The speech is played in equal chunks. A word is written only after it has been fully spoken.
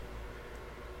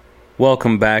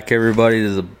Welcome back, everybody,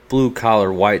 to the Blue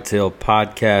Collar Whitetail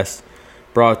Podcast,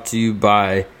 brought to you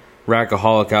by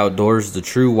Rackaholic Outdoors, the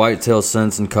true whitetail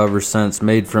scents and cover scents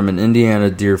made from an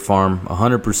Indiana deer farm,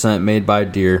 100% made by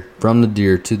deer, from the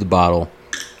deer to the bottle.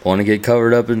 Want to get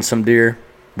covered up in some deer?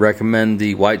 Recommend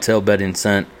the whitetail bedding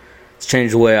scent. It's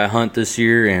changed the way I hunt this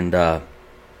year, and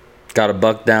got a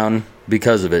buck down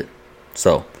because of it.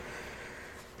 So,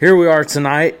 here we are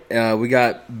tonight. We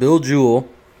got Bill Jewell.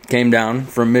 Came down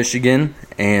from Michigan,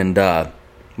 and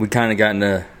we kind of got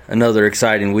into another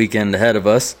exciting weekend ahead of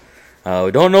us.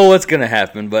 We don't know what's going to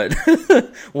happen, but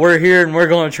we're here and we're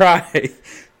going to try.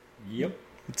 Yep.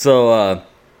 So,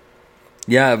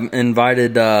 I've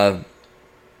invited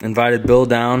Bill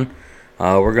down.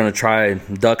 We're going to try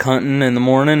duck hunting in the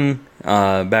morning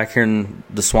back here in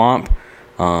the swamp.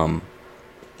 I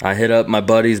hit up my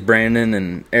buddies Brandon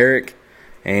and Eric,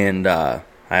 and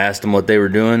I asked them what they were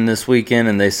doing this weekend,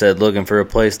 and they said looking for a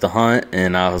place to hunt,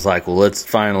 and I was like, well, let's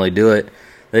finally do it.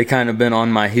 They kind of been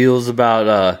on my heels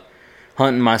about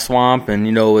hunting my swamp, and,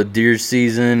 with deer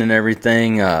season and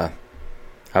everything, I've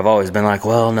always been like,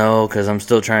 well, no, because I'm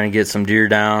still trying to get some deer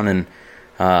down, and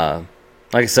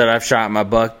like I said, I've shot my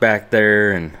buck back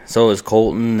there, and so is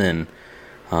Colton, and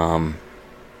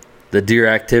the deer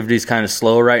activity's kind of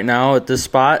slow right now at this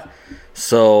spot.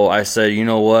 So I said, you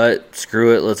know what,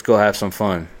 screw it, let's go have some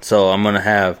fun. So I'm going to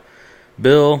have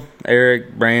Bill,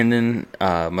 Eric, Brandon,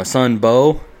 my son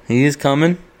Bo, he's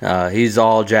coming. He's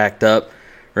all jacked up,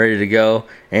 ready to go.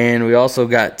 And we also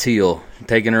got Teal,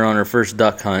 taking her on her first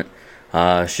duck hunt.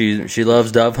 She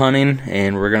loves dove hunting,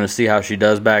 and we're going to see how she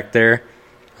does back there.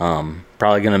 Probably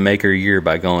going to make her year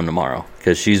by going tomorrow,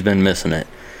 because she's been missing it.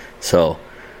 So...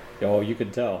 Oh, you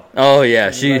could tell. Oh,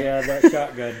 yeah. I had that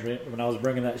shotgun when I was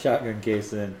bringing that shotgun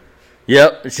case in.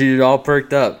 Yep, she's all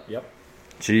perked up. Yep.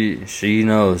 She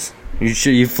knows.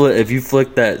 If you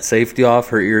flick that safety off,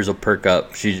 her ears will perk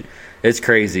up. It's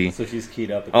crazy. So she's keyed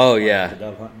up. Oh,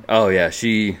 yeah. Oh, yeah.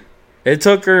 It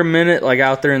took her a minute,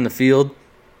 out there in the field.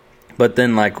 But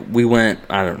then, we went,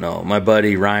 I don't know, my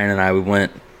buddy Ryan and I, we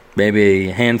went maybe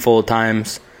a handful of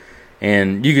times.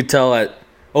 And you could tell at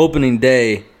opening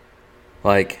day,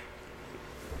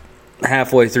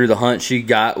 halfway through the hunt, she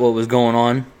got what was going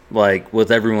on,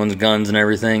 with everyone's guns and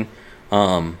everything.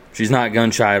 She's not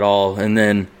gun shy at all. And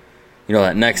then,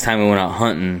 that next time we went out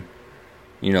hunting,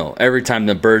 every time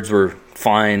the birds were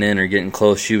flying in or getting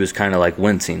close, she was kind of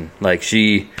wincing.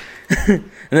 And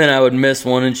then I would miss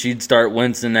one and she'd start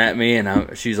wincing at me,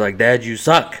 and she's like, Dad, you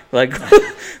suck. Why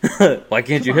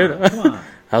can't you hit him? Come on.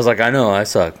 I was like, I know, I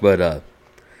suck. But,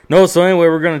 no, so anyway,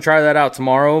 we're going to try that out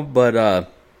tomorrow, but,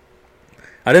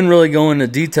 I didn't really go into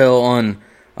detail on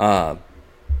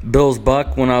Bill's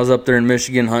buck when I was up there in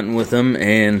Michigan hunting with him,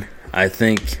 and I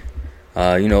think,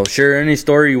 share any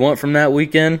story you want from that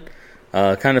weekend,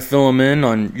 kind of fill them in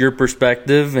on your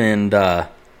perspective, and,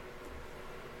 talk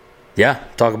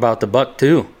about the buck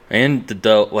too. And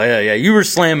you were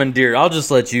slamming deer. I'll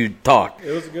just let you talk.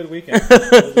 It was a good weekend.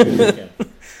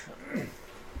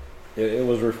 It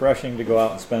was refreshing to go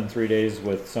out and spend 3 days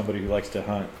with somebody who likes to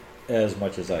hunt as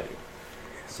much as I do.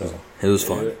 So it was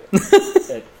fun.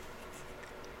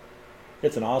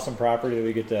 It's an awesome property that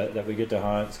we get to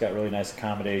hunt. It's got really nice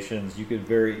accommodations. You could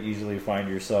very easily find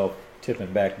yourself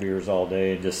tipping back beers all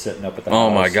day and just sitting up at the house. Oh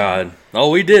my God! Oh,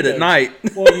 we did at night.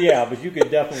 Well, yeah, but you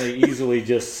could definitely easily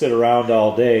just sit around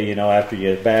all day. After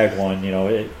you bag one,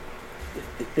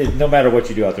 no matter what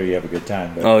you do out there, you have a good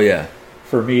time. But oh yeah.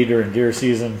 For me during deer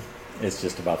season, it's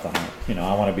just about the hunt.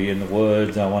 I want to be in the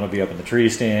woods. I want to be up in the tree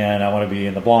stand. I want to be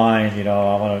in the blind. I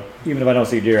want to, even if I don't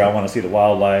see deer, I want to see the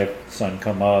wildlife. Sun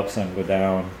come up, sun go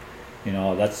down.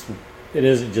 It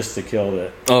isn't just the kill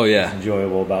that is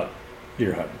enjoyable about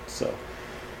deer hunting. So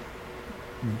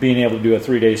being able to do a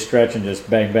 3-day stretch and just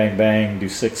bang, bang, bang, do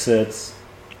 6 sits.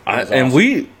 And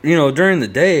we, during the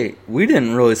day, we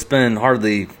didn't really spend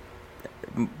hardly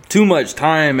too much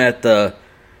time at the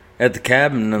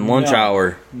cabin in lunch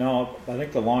hour. No, I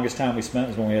think the longest time we spent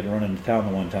was when we had to run into town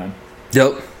the one time.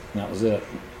 Yep. And that was it.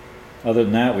 Other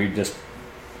than that, we just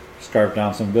scarfed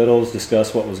down some victuals,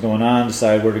 discuss what was going on,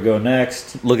 decide where to go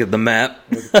next. Look at the map.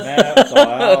 Thaw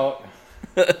out.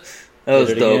 That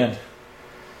was dope. Again.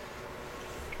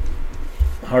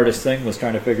 Hardest thing was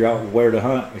trying to figure out where to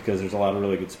hunt, because there's a lot of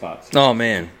really good spots. Oh,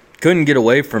 man. Couldn't get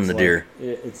away from the deer.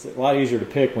 It's a lot easier to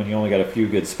pick when you only got a few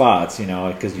good spots,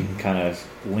 because you can kind of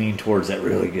lean towards that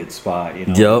really good spot.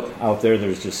 Yep. Out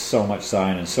there's just so much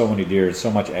sign and so many deer, and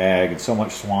so much ag and so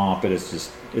much swamp, and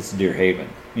it's deer haven.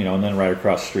 And then right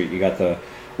across the street you got the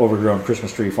overgrown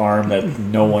Christmas tree farm that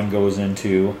no one goes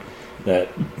into.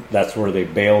 That's where they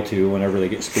bail to whenever they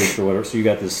get spooked or whatever. So you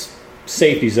got this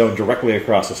safety zone directly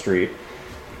across the street.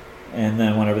 And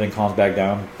then when everything calms back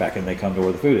down, back in they come to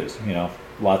where the food is.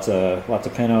 Lots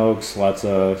of pin oaks, lots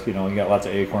of you got lots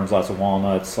of acorns, lots of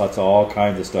walnuts, lots of all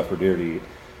kinds of stuff for deer to eat.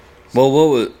 Well,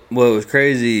 what was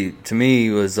crazy to me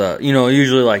was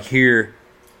usually like here,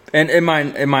 and it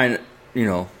might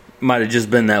might have just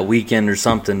been that weekend or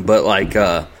something, but like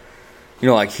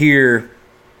like here,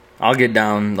 I'll get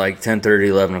down like 10:30,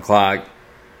 11 o'clock,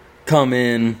 come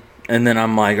in, and then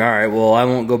I'm like, all right, well, I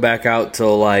won't go back out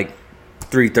till like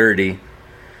 3:30.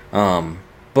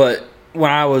 But when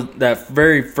I was that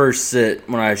very first sit,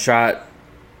 when I shot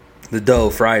the doe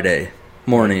Friday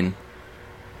morning,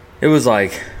 it was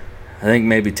like, I think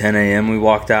maybe 10 a.m. we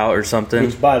walked out or something.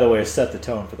 Which, by the way, set the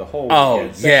tone for the whole weekend. Oh,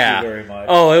 yeah. Thank you very much.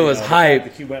 Oh, it was hype.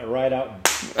 That you went right out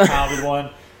and pounded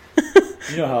one.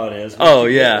 You know how it is. Oh,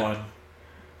 yeah. One,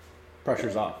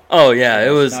 pressure's off. Oh, yeah. It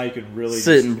was. Now you can really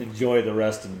just enjoy the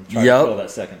rest and try to fill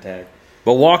that second tag.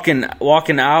 But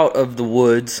walking out of the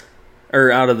woods, or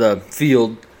out of the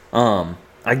field,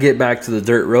 I get back to the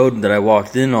dirt road that I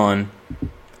walked in on,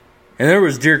 and there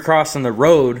was deer crossing the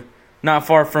road not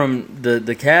far from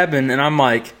the cabin, and I'm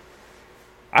like,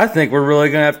 I think we're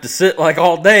really gonna have to sit like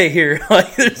all day here.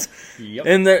 Like there's,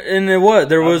 and there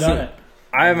wasn't.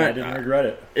 I didn't regret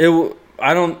it.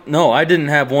 I don't know. I didn't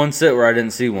have one sit where I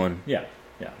didn't see one. Yeah.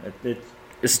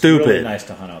 It's stupid. Really nice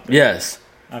to hunt out there. Yes.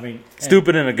 I mean,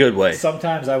 stupid in a good way.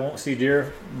 Sometimes I won't see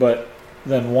deer, but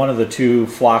then one of the two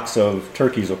flocks of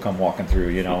turkeys will come walking through,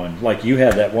 and like you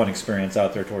had that one experience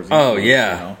out there towards the end. Oh,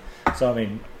 yeah. So, I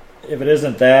mean, if it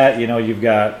isn't that, you've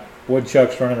got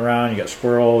woodchucks running around, you got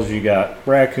squirrels, you got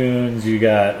raccoons, you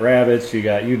got rabbits, you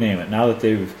got you name it. Now that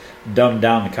they've dumbed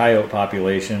down the coyote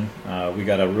population, we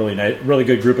got a really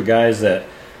good group of guys that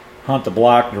hunt the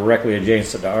block directly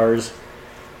adjacent to ours.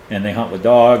 And they hunt with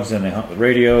dogs, and they hunt with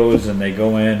radios, and they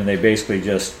go in and they basically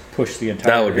just push the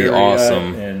entire area. That would be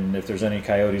awesome. And if there's any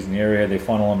coyotes in the area, they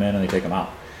funnel them in and they take them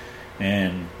out.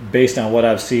 And based on what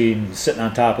I've seen sitting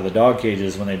on top of the dog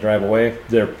cages when they drive away,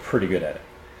 they're pretty good at it.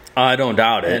 I don't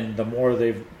doubt it. And the more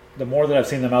that I've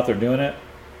seen them out there doing it,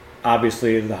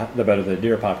 obviously the better the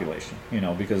deer population.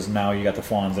 Because now you got the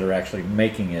fawns that are actually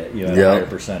making it. At a higher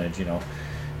percentage.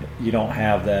 You don't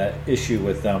have that issue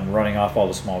with them running off all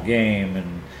the small game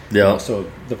and. So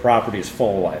the property is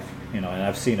full of life, and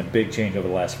I've seen a big change over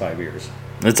the last 5 years.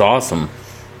 It's awesome.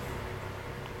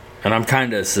 And I'm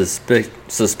kind of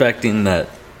suspecting that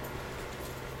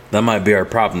might be our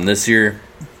problem this year.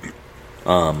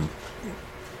 I'm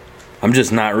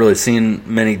just not really seeing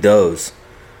many does.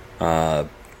 I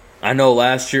know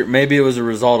last year, maybe it was a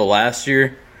result of last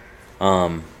year.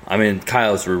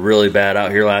 Coyotes were really bad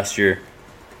out here last year.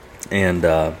 And,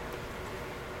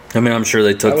 I'm sure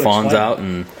they took fawns out,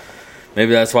 and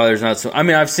maybe that's why there's not so...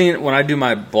 I've seen, when I do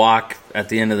my block at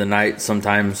the end of the night,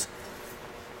 sometimes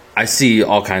I see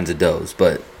all kinds of does,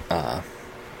 but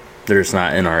they're just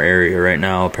not in our area right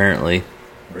now, apparently.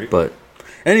 Right. But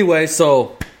anyway,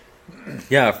 so,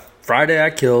 yeah, Friday I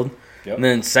killed. Yep. And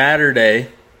then Saturday,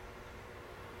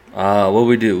 what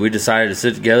we do? We decided to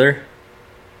sit together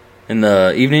in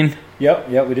the evening.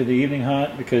 Yep, we did the evening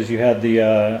hunt because you had the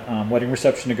wedding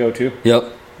reception to go to.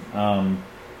 Yep.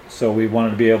 So we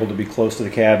wanted to be able to be close to the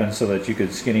cabin so that you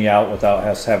could skinny out without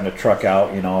us having to truck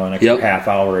out, an extra half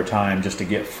hour of time just to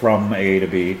get from A to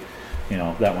B,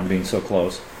 that one being so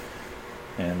close.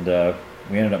 And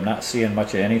we ended up not seeing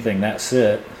much of anything that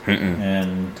sit. Mm-mm.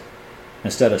 And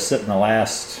instead of sitting the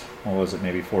last,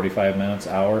 maybe 45 minutes,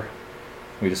 hour,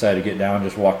 we decided to get down and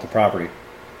just walk the property.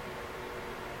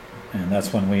 And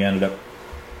that's when we ended up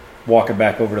walking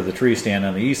back over to the tree stand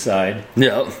on the east side.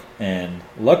 Yep. And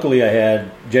luckily I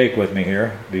had Jake with me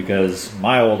here because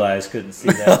my old eyes couldn't see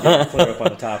that deer clear up on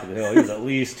the top of the hill. He was at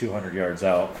least 200 yards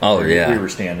out from where we were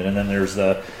standing. And then there's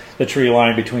the tree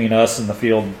line between us and the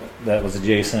field that was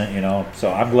adjacent,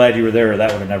 So I'm glad you were there.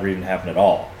 That would have never even happened at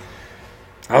all.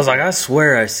 I was like, I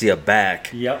swear I see a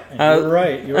back. Yep, and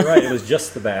you were right. It was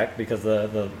just the back because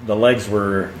the legs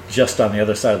were just on the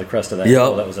other side of the crest of that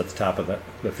hill that was at the top of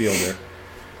the field there.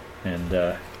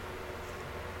 And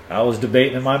I was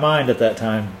debating in my mind at that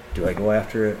time, do I go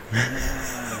after it?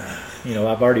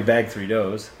 I've already bagged 3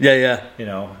 does. Yeah.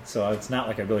 So it's not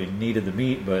like I really needed the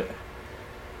meat, but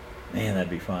man, that'd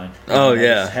be fun. Oh, I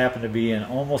yeah. just happened to be in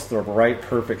almost the right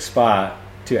perfect spot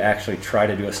to actually try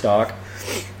to do a stalk.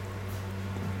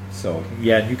 So,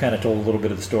 yeah, you kind of told a little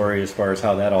bit of the story as far as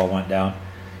how that all went down.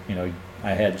 I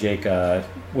had Jake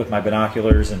with my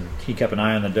binoculars, and he kept an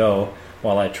eye on the doe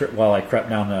while I crept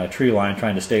down the tree line,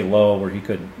 trying to stay low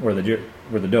where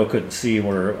the doe couldn't see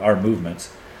our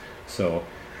movements. So,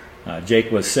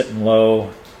 Jake was sitting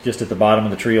low, just at the bottom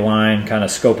of the tree line, kind of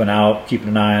scoping out, keeping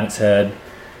an eye on its head.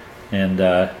 And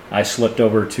I slipped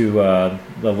over to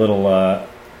the little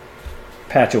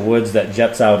patch of woods that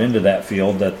jets out into that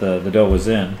field that the doe was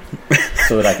in,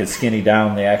 so that I could skinny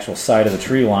down the actual side of the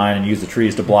tree line and use the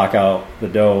trees to block out the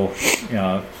doe,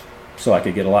 so I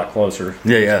could get a lot closer.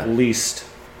 Yeah. At least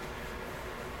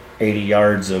 80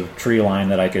 yards of tree line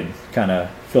that I could kind of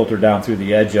filter down through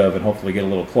the edge of and hopefully get a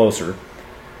little closer.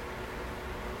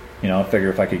 I figure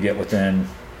if I could get within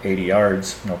 80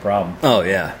 yards, no problem. Oh,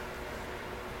 yeah.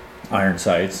 Iron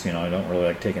sights, I don't really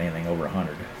like taking anything over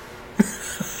 100.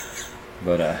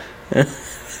 But,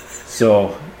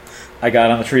 so I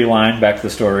got on the tree line, back to the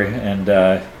story, and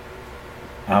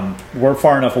we're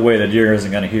far enough away the deer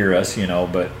isn't going to hear us,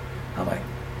 but I'm like,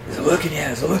 is it looking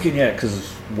yet? Is it looking yet? Because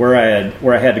where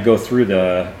I had to go through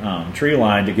the tree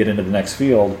line to get into the next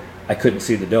field, I couldn't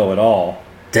see the doe at all.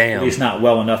 Damn. At least not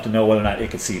well enough to know whether or not it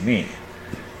could see me.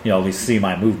 At least see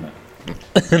my movement.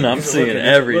 And I'm seeing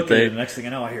everything. The next thing I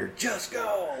know, I hear, just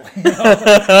go.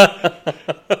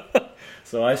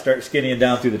 So I start skinnying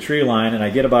down through the tree line, and I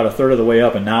get about a third of the way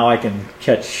up, and now I can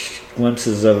catch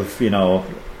glimpses of,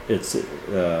 its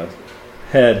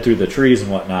head through the trees and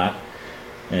whatnot.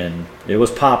 And it was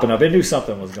popping up. It knew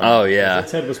something was going on. Oh, yeah.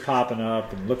 Its head was popping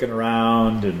up and looking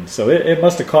around, and so it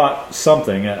must have caught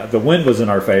something. The wind was in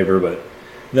our favor, but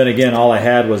then again, all I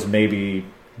had was maybe...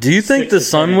 Do you think the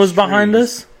sun was behind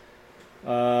us?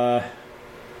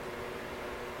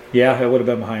 Yeah, it would have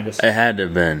been behind us. It had to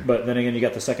have been. But then again, you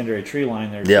got the secondary tree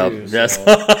line there, too. So,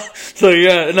 So,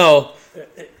 yeah, no.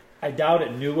 I doubt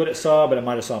it knew what it saw, but it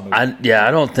might have saw movement.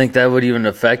 I don't think that would even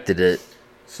affected it.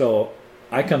 So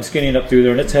I come skinnying up through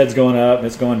there, and its head's going up, and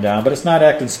it's going down. But it's not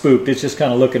acting spooked. It's just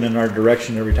kind of looking in our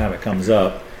direction every time it comes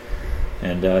up.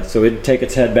 And so it'd take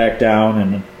its head back down,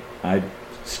 and I'd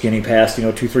skinny past,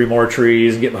 2-3 more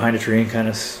trees and get behind a tree and kind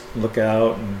of look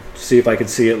out and see if I could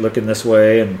see it looking this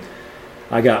way. And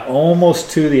I got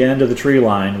almost to the end of the tree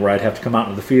line where I'd have to come out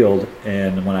into the field.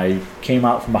 And when I came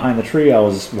out from behind the tree I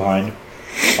was behind,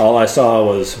 all I saw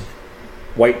was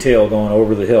whitetail going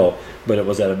over the hill. But it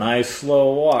was at a nice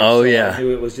slow walk. Oh, so yeah. I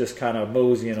knew it was just kind of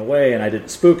moseying away, and I didn't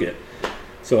spook it.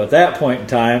 So at that point in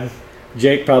time,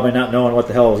 Jake, probably not knowing what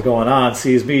the hell was going on,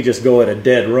 sees me just go at a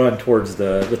dead run towards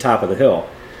the top of the hill.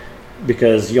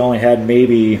 Because you only had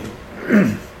maybe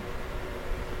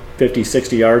 50,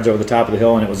 60 yards over the top of the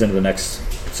hill, and it was into the next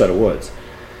set of woods.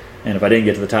 And if I didn't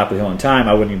get to the top of the hill in time,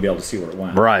 I wouldn't even be able to see where it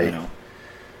went. Right.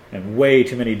 And way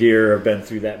too many deer have been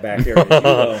through that back area. You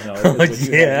well know. When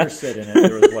you had your sit in it,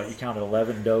 there was, you counted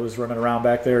 11 does running around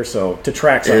back there. So to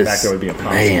track something back there would be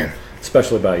impossible. Man.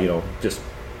 Especially by, just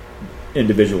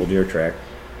individual deer track.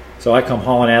 So I come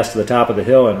hauling ass to the top of the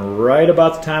hill, and right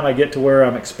about the time I get to where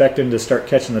I'm expecting to start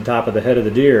catching the top of the head of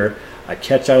the deer, I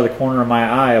catch out of the corner of my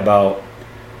eye about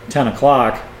 10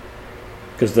 o'clock,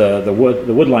 because the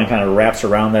wood line kind of wraps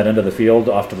around that end of the field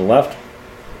off to the left.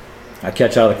 I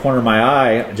catch out of the corner of my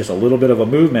eye just a little bit of a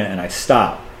movement, and I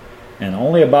stop. And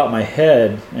only about my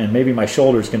head and maybe my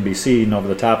shoulders can be seen over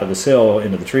the top of this hill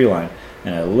into the tree line.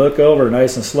 And I look over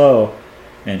nice and slow,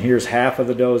 and here's half of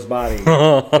the doe's body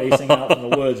facing out in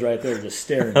the woods right there, just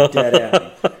staring dead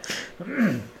at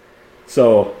me.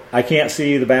 So I can't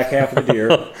see the back half of the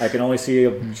deer. I can only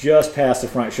see just past the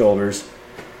front shoulders.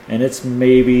 And it's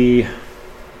maybe,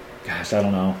 gosh, I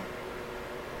don't know,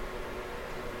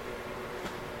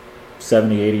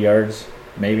 70, 80 yards,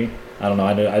 maybe. I don't know.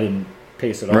 I didn't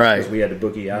pace it off because we had to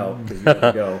boogie out because you had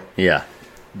to go. Yeah.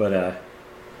 But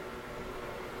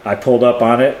I pulled up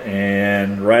on it,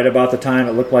 and right about the time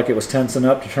it looked like it was tensing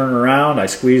up to turn around, I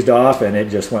squeezed off, and it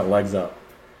just went legs up.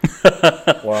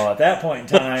 Well, at that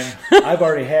point in time, I've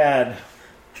already had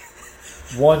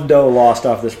one doe lost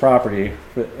off this property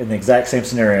in the exact same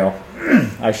scenario.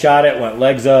 I shot it, went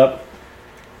legs up,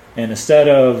 and instead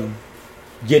of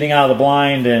getting out of the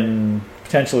blind and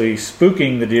potentially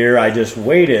spooking the deer, I just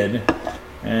waited.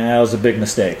 And that was a big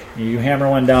mistake. You hammer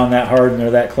one down that hard and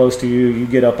they're that close to you, you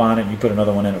get up on it and you put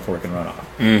another one in it before it can run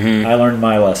off. Mm-hmm. I learned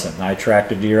my lesson. I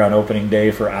tracked a deer on opening day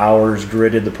for hours,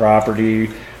 gridded the property,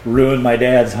 ruined my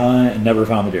dad's hunt, and never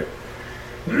found the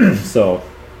deer. So,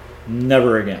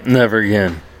 never again. Never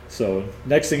again. So,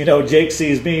 next thing you know, Jake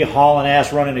sees me hauling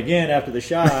ass running again after the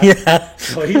shot. Yeah.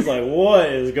 So he's like, what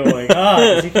is going on?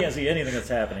 Because he can't see anything that's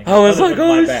happening. I was like,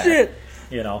 oh, shit.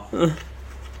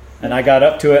 And I got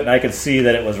up to it, and I could see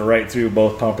that it was right through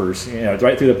both pumpers.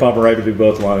 Right through the pumper, right through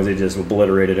both lungs. It just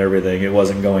obliterated everything. It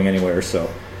wasn't going anywhere. So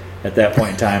at that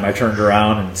point in time, I turned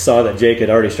around and saw that Jake had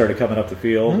already started coming up the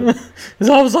field.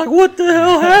 So I was like, what the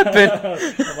hell happened?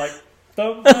 I'm like,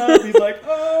 thumbs up. He's like,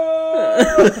 oh.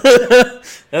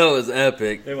 That was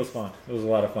epic. It was fun. It was a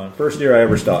lot of fun. First deer I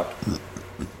ever stalked.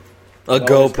 A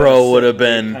GoPro would have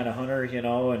been kind of hunter,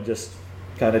 and just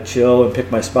kind of chill and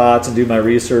pick my spots and do my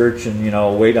research and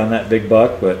wait on that big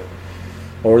buck,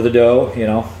 or the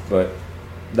doe, But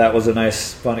that was a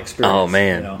nice, fun experience. Oh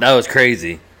man, that was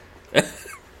crazy. It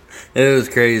was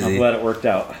crazy. I'm glad it worked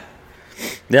out.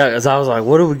 Yeah, because I was like,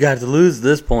 what do we got to lose at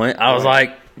this point? I was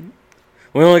like,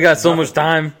 we only got so much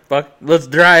time. Fuck, let's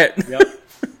try it. Yep.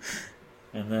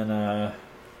 And then, let's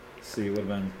see,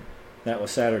 that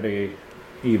was Saturday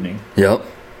evening. Yep.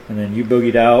 And then you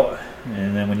boogied out,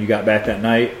 and then when you got back that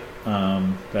night,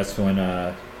 that's when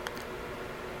I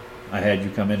had you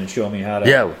come in and show me how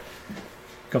to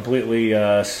completely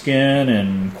skin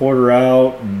and quarter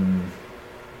out and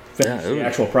finish the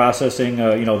actual processing,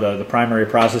 the primary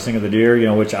processing of the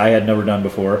deer, which I had never done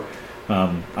before.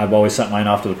 I've always sent mine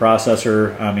off to the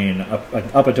processor. I mean,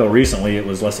 up until recently, it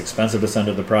was less expensive to send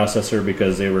to the processor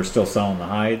because they were still selling the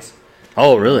hides.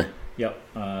 Oh, really? Yep.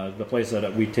 The place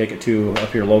that we take it to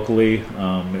up here locally,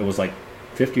 it was like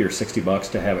 $50 or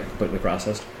 $60 to have it completely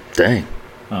processed. Dang.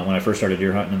 When I first started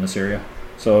deer hunting in this area.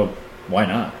 So why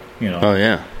not? Oh,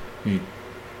 yeah. You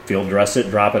field dress it,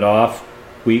 drop it off.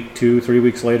 Week, 2-3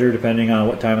 weeks later, depending on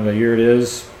what time of the year it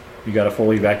is, you got a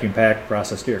fully vacuum packed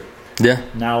processed deer. Yeah.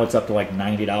 Now it's up to like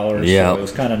 $90. Yeah. So it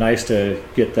was kind of nice to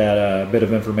get that bit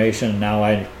of information. Now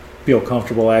I feel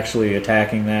comfortable actually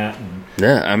attacking that. And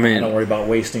yeah, I mean, I don't worry about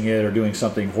wasting it or doing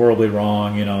something horribly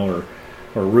wrong, or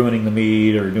ruining the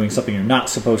meat or doing something you're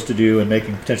not supposed to do and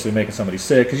potentially making somebody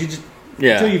sick. Because you just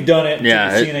until you've done it,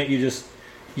 until you've seen it,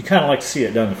 you kind of like to see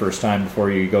it done the first time before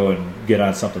you go and get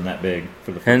on something that big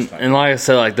for the first time. And like I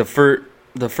said, like the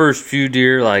first few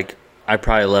deer, like I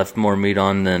probably left more meat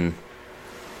on than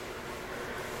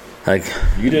like.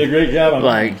 You did a great job on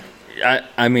like.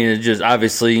 I mean, it just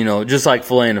obviously, just like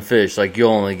filleting a fish, like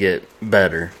you'll only get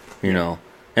better, And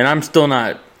I'm still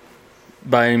not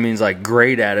by any means like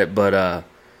great at it, but I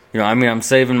mean, I'm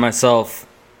saving myself,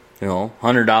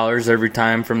 $100 every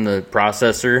time from the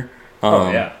processor.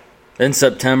 In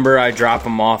September, I drop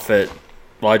them off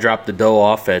I drop the doe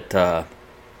off at the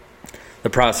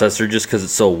processor just because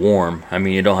it's so warm. I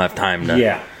mean, you don't have time to.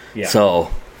 Yeah. So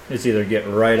it's either get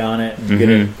right on it and get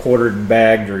it quartered and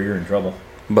bagged, or you're in trouble.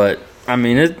 But I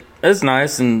mean, it's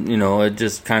nice, and it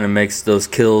just kind of makes those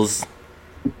kills,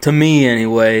 to me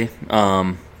anyway. I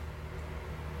don't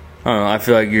know. I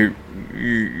feel like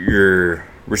you're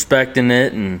respecting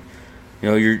it, and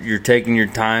you're taking your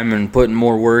time and putting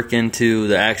more work into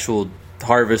the actual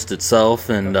harvest itself,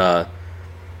 and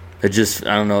it just,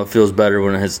 I don't know, it feels better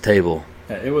when it hits the table.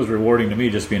 It was rewarding to me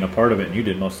just being a part of it, and you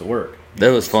did most of the work. That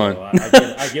was fun.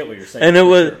 So I get what you're saying. And it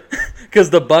was because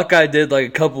the buck I did like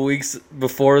a couple weeks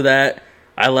before that,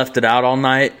 I left it out all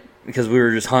night because we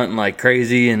were just hunting like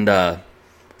crazy, and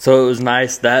so it was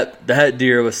nice that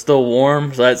deer was still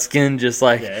warm, so that skin just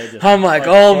like I'm like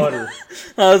butter.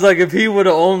 I was like, if he would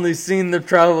have only seen the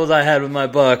troubles I had with my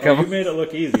buck. You made it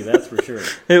look easy, that's for sure.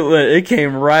 It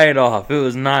came right off. It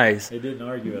was nice. It didn't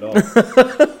argue at all.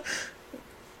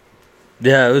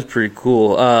 Yeah, it was pretty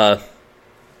cool.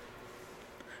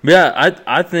 Yeah,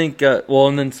 I think,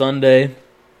 and then Sunday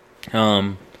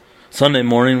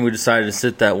morning, we decided to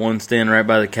sit that one stand right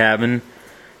by the cabin,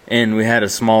 and we had a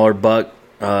smaller buck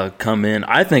come in.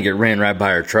 I think it ran right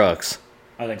by our trucks.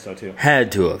 I think so, too.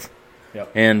 Had to have.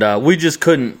 Yep. And we just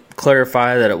couldn't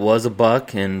clarify that it was a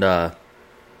buck, and I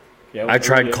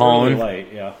tried calling. Really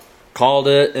light, called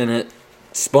it, and it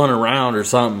spun around or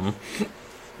something.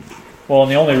 Well,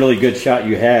 and the only really good shot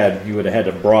you would have had you would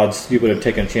have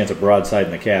taken a chance at broadside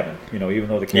in the cabin. Even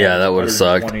though the cabin that would have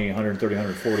sucked. 130,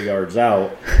 140 yards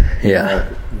out.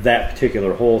 Yeah. That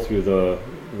particular hole through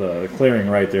the clearing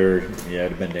right there, it'd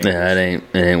have been dangerous. Yeah,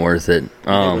 it ain't worth it. It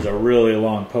was a really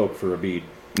long poke for a bead.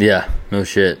 Yeah, no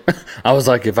shit. I was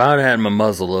like, if I would have had my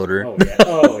muzzle loader,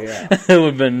 oh yeah, it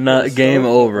would have been game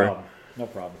over. No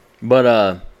problem.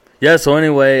 But so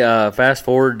anyway, fast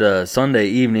forward to Sunday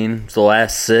evening. It's the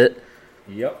last sit.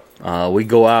 Yep. We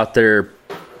go out there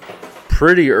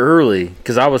pretty early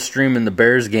because I was streaming the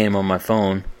Bears game on my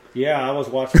phone. Yeah, I was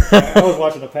watching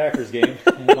the Packers game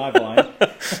in my blind.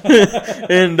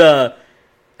 And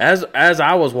as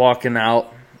I was walking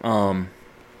out,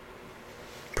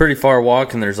 pretty far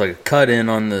walk, and there's like a cut in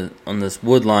on this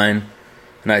wood line,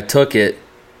 and I took it,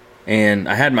 and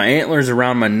I had my antlers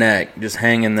around my neck, just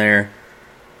hanging there.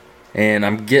 And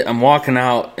I'm walking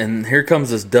out, and here comes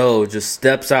this doe, just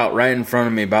steps out right in front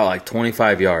of me, about like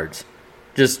 25 yards,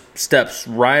 just steps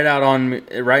right out on me,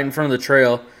 right in front of the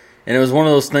trail. And it was one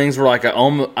of those things where I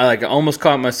almost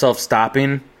caught myself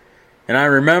stopping, and I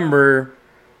remember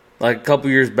like a couple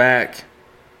years back,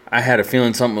 I had a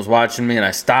feeling something was watching me, and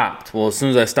I stopped. Well, as soon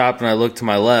as I stopped and I looked to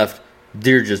my left,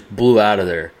 deer just blew out of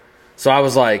there. So I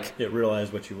was like, it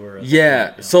realized what you were.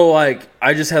 Yeah. So like,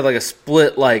 I just had like a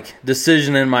split like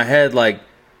decision in my head. Like,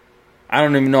 I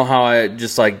don't even know how I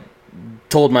just like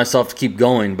told myself to keep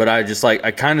going, but I just like,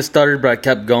 I kind of stuttered, but I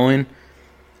kept going.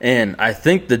 And I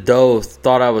think the doe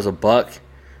thought I was a buck.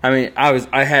 I mean,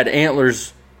 I had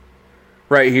antlers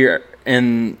right here,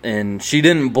 and she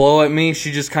didn't blow at me.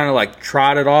 She just kind of like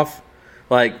trotted off,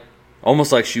 like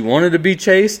almost like she wanted to be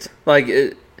chased. Like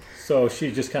it. So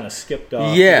she just kind of skipped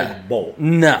off. Yeah. And bolt.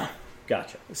 No.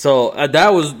 Gotcha. So that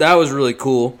was really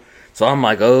cool. So I'm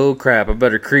like, oh crap, I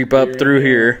better creep up through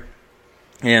here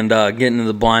and get into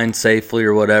the blind safely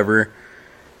or whatever.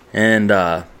 And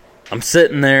I'm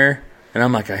sitting there, and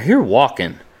I'm like, I hear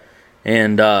walking.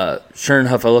 And sure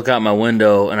enough, I look out my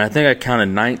window, and I think I counted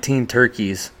 19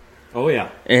 turkeys. Oh, yeah.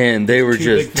 And they were Two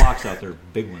just... big flocks out there,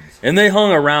 big ones. And they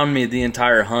hung around me the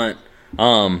entire hunt.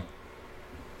 Bill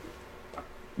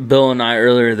and I,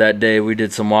 earlier that day, we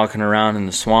did some walking around in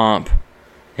the swamp.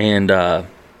 And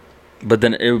but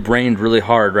then it rained really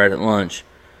hard right at lunch.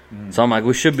 So I'm like,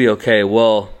 we should be okay.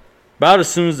 Well, about as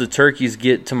soon as the turkeys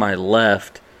get to my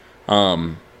left...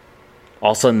 all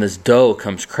of a sudden this doe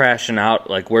comes crashing out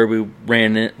like where we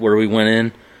went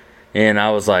in, and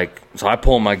I was like, so I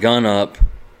pull my gun up,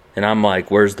 and I'm like,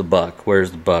 where's the buck?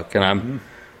 And I'm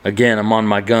on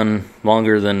my gun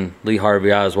longer than Lee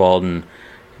Harvey Oswald,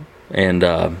 and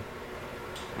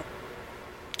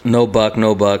no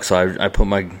buck, so I put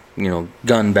my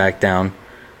gun back down,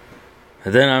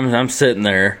 and then I'm sitting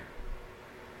there,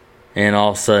 and all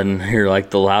of a sudden, hear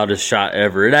like the loudest shot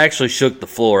ever. It actually shook the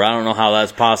floor. I don't know how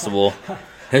that's possible.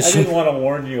 I didn't want to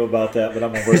warn you about that, but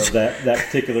I'm aware of that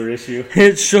particular issue.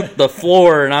 It shook the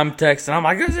floor, and I'm texting. I'm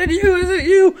like, is it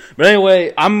you? But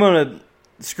anyway, I'm going to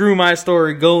screw my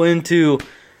story, go into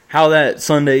how that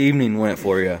Sunday evening went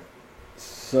for you.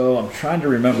 So I'm trying to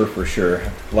remember for sure.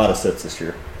 A lot of sits this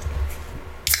year.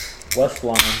 West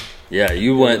line. Yeah,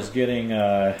 you went was getting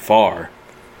far.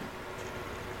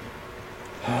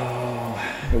 Oh,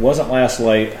 it wasn't last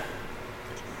light.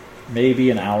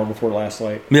 Maybe an hour before last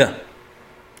light. Yeah.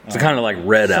 It's kind of like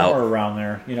red out. Somewhere around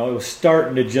there. It was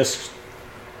starting to just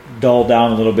dull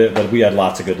down a little bit, but we had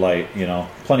lots of good light,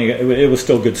 Plenty. It was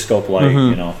still good scope light,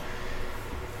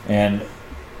 And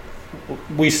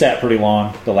we sat pretty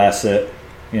long, the last sit,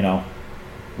 We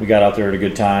got out there at a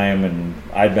good time, and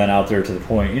I'd been out there to the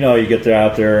point, you get there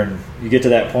out there, and you get to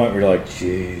that point where you're like,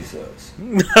 Jesus.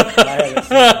 I haven't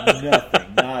seen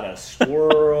nothing. Not a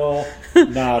squirrel,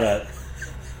 not a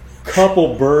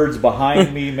couple birds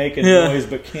behind me making noise,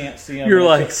 but can't see them. You're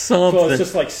like something. So it's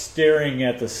just like staring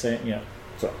at the same,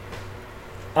 So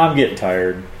I'm getting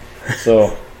tired.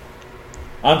 So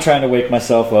I'm trying to wake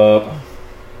myself up,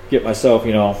 get myself,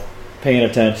 paying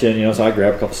attention, so I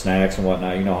grab a couple snacks and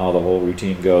whatnot. You know how the whole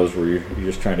routine goes, where you're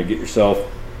just trying to get yourself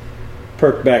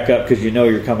perked back up because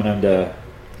you're coming into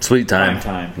sweet time.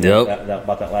 Yep.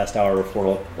 About that last hour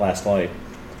before last light.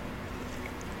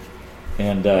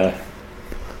 And I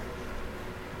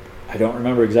don't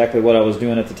remember exactly what I was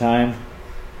doing at the time,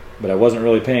 but I wasn't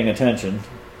really paying attention.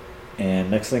 And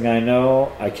next thing I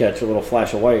know, I catch a little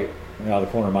flash of white out of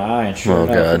the corner of my eye, and sure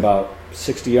enough, about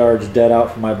 60 yards dead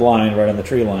out from my blind, right on the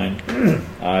tree line,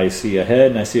 I see a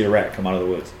head and I see a rat come out of the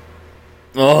woods.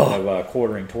 Kind of,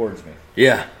 quartering towards me.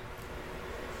 Yeah.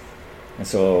 And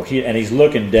so he's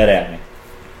looking dead at me,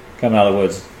 coming out of the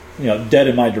woods, dead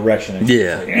in my direction. And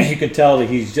yeah. You can tell that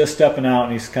he's just stepping out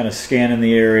and he's kind of scanning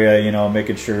the area,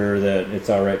 making sure that it's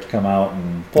all right to come out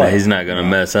and play. Yeah, he's not going to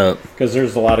mess up. Because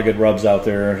there's a lot of good rubs out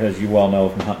there, as you well know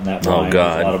from hunting that blind. Oh,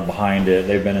 God. There's a lot of them behind it.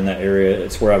 They've been in that area.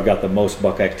 It's where I've got the most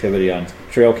buck activity on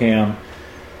trail cam.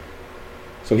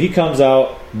 So he comes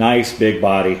out, nice big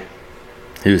body.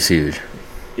 He was huge.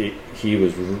 He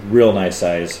was real nice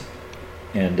size.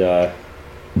 And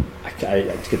I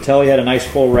could tell he had a nice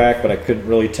full rack, but I couldn't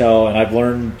really tell. And I've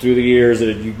learned through the years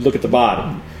that you look at the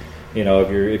body.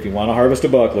 If you want to harvest a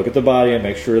buck, look at the body and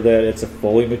make sure that it's a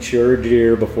fully mature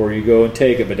deer before you go and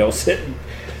take it. But don't sit and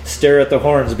stare at the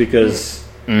horns, because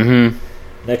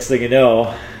next thing you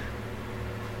know,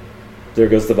 there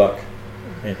goes the buck,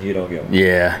 and you don't get one.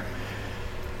 Yeah.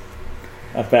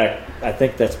 In fact, I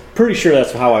think pretty sure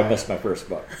that's how I missed my first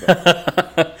buck.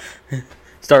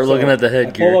 Start looking at the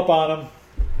headgear. I pull up on him,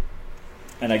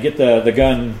 and I get the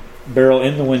gun barrel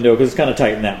in the window, because it's kind of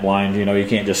tight in that blind. You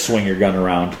can't just swing your gun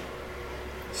around.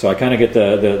 So I kind of get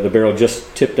the barrel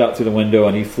just tipped out through the window,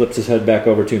 and he flips his head back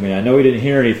over to me. I know he didn't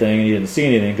hear anything, and he didn't see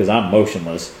anything because I'm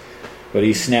motionless. But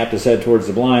he snapped his head towards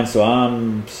the blind, so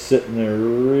I'm sitting there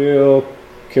real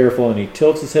careful, and he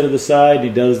tilts his head to the side, and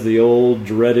he does the old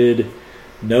dreaded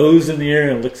nose in the air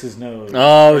and licks his nose.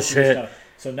 Oh, shit.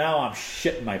 So now I'm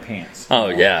shitting my pants. Oh,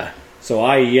 yeah. So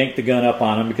I yank the gun up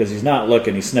on him because he's not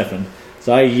looking, he's sniffing.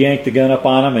 So I yank the gun up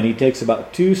on him, and he takes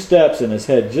about 2 steps, and his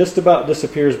head just about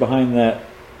disappears behind that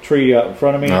tree out in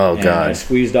front of me. Oh, and God. I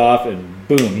squeezed off, and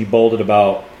boom, he bolted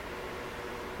about,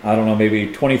 I don't know,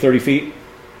 maybe 20, 30 feet,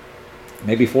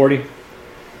 maybe 40.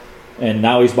 And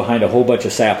now he's behind a whole bunch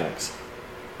of saplings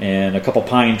and a couple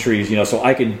pine trees, so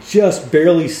I can just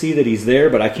barely see that he's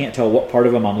there, but I can't tell what part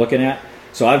of him I'm looking at.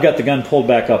 So I've got the gun pulled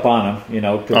back up on him,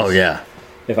 'cause Oh, yeah.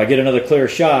 if I get another clear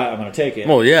shot, I'm going to take it.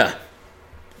 Oh, yeah.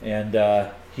 And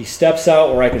he steps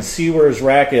out where I can see where his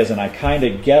rack is, and I kind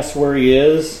of guess where he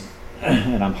is.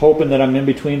 And I'm hoping that I'm in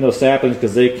between those saplings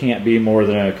because they can't be more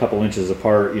than a couple inches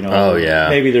apart. Oh, yeah.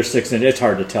 Maybe they're 6 inches. It's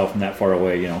hard to tell from that far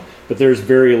away, But there's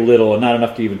very little, and not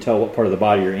enough to even tell what part of the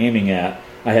body you're aiming at.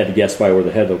 I had to guess by where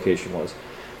the head location was.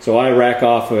 So I rack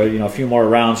off a few more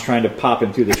rounds trying to pop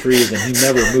him through the trees, and he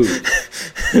never moved.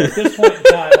 So at this point in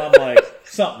time, I'm like,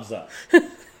 something's up.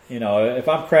 If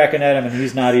I'm cracking at him and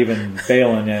he's not even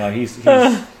bailing,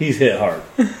 he's hit hard.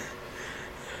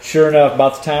 Sure enough,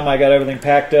 about the time I got everything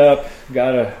packed up,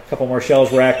 got a couple more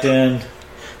shells racked in,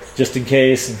 just in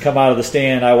case, and come out of the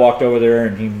stand, I walked over there,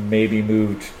 and he maybe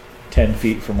moved 10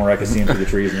 feet from where I could see him through the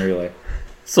trees in the relay.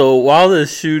 So while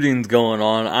this shooting's going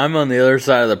on, I'm on the other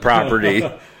side of the property,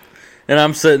 and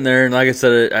I'm sitting there, and like I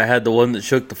said, I had the one that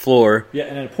shook the floor. Yeah,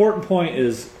 and an important point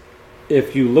is,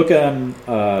 if you look at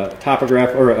a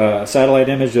topograph or a satellite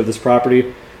image of this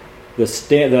property,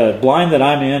 the blind that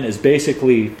I'm in is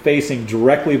basically facing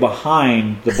directly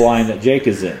behind the blind that Jake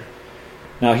is in.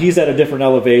 Now he's at a different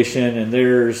elevation, and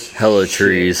there's hella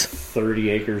trees, 30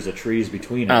 acres of trees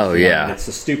between us. Oh yeah, it's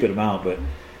a stupid amount, but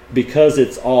because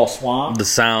it's all swamp, the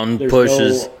sound there's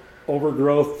pushes. No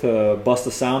overgrowth to bust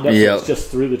the sound up. Yep. So it's just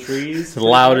through the trees.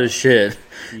 Loud as shit.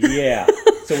 Yeah.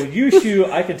 So when you shoot,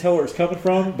 I can tell where it's coming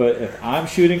from, but if I'm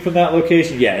shooting from that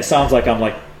location, it sounds like I'm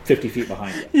like 50 feet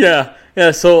behind you.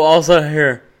 Yeah. So also I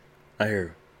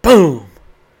hear boom,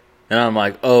 and I'm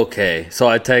like, okay. So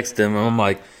I text him, and I'm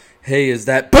like, hey, is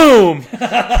that boom?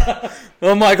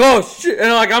 I'm like, oh shit,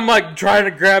 and I'm trying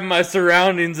to grab my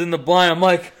surroundings in the blind. I'm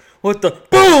like, what the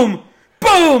boom?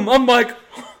 I'm like,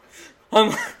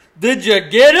 did you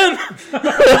get him?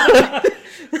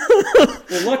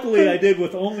 Well, luckily I did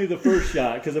with only the first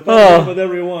shot, because if I went with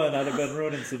every one, I'd have been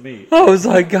ruining some meat. I was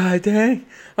like, God dang.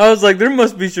 I was like, there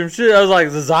must be some shit. I was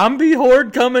like, the zombie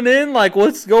horde coming in? Like,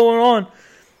 what's going on?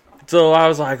 So I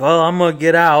was like, well, I'm going to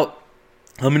get out.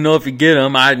 Let me know if you get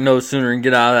him. I'd no sooner than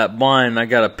get out of that blind. I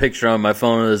got a picture on my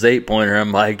phone of his 8-pointer.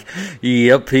 I'm like,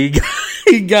 yep, he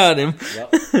got him.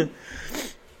 Yep.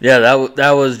 Yeah,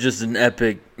 that was just an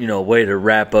epic, way to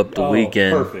wrap up the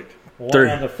weekend. Perfect. One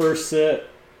on the first set,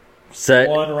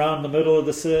 one around the middle of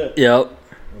the sit. Yep.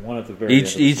 One at the very end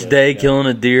of the each sit. day killing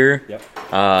a deer.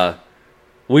 Yep.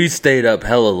 We stayed up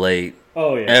hella late.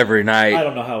 Oh yeah. Every night. I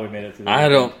don't know how we made it through. I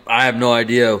have no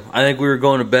idea. I think we were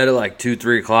going to bed at like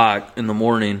 2-3 o'clock in the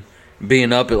morning,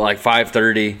 being up at like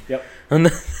 5:30. Yep. And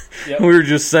then we were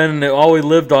just sending it. All we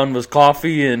lived on was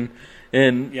coffee and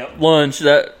lunch.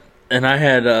 And I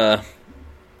had I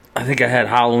think I had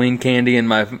Halloween candy in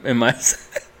my in my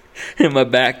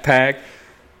backpack.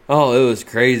 Oh, it was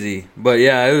crazy. But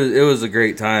yeah, it was a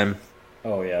great time.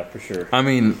 Oh yeah, for sure. I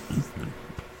mean,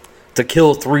 to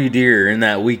kill 3 deer in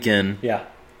that weekend. Yeah.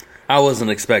 I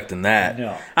wasn't expecting that.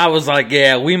 No. I was like,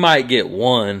 yeah, we might get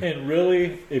one. And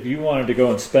really, if you wanted to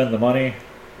go and spend the money,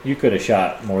 you could have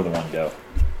shot more than one doe.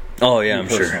 Oh yeah, I'm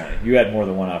sure. You had more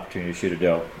than one opportunity to shoot a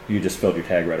doe. You just filled your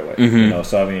tag right away. Mm-hmm.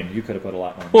 So I mean, you could have put a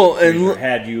lot more. Well, and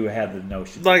had you had the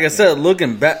notion. Like I said,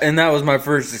 looking back, and that was my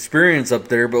first experience up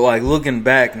there. But like looking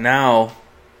back now,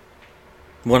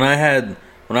 when I had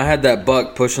that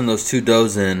buck pushing those 2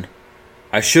 does in,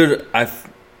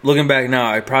 looking back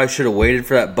now, I probably should have waited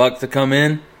for that buck to come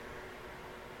in.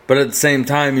 But at the same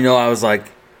time, I was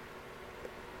like,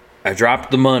 I dropped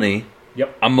the money.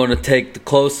 Yep. I'm going to take the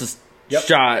closest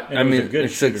shot. And it was a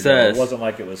good success. It wasn't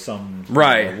like it was some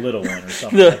little one or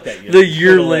something like that. The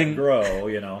yearling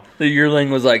The yearling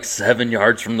was like 7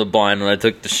 yards from the blind when I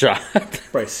took the shot.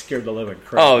 Probably scared the living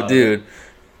crap out of dude.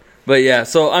 But yeah,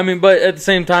 so I mean, but at the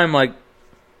same time, like,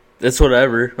 it's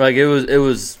whatever. Like it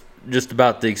was just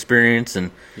about the experience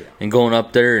and going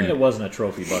up there, and it wasn't a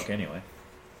trophy buck anyway.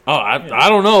 Oh, I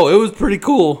don't know. It was pretty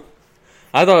cool.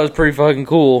 I thought it was pretty fucking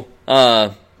cool.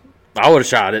 I would have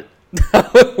shot it.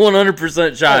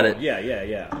 100% shot it.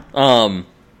 Yeah.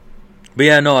 But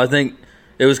yeah, no, I think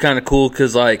it was kind of cool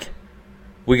because like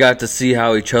we got to see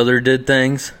how each other did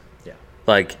things. Yeah.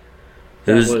 Like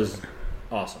That was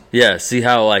awesome. Yeah, see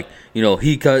how like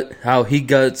he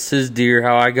guts his deer,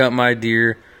 how I got my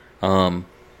deer,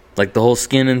 like the whole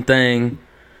skinning thing.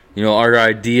 Our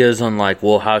ideas on like,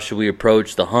 well, how should we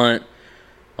approach the hunt?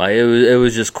 Like it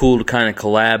was just cool to kind of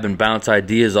collab and bounce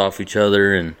ideas off each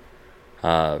other, and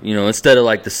instead of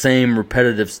like the same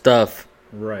repetitive stuff,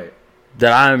 right,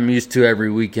 that I'm used to every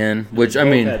weekend. Which I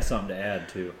mean, had something to add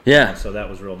to. Yeah, so that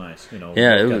was real nice.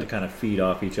 Yeah, we got to kind of feed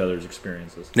off each other's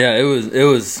experiences. Yeah, it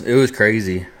was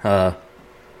crazy. A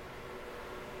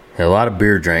lot of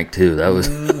beer drank too. That was.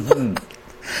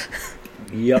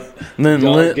 Yep. And then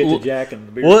Lynn, get to Jack and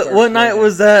the beer. What night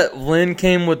was that? Lynn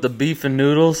came with the beef and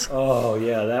noodles. Oh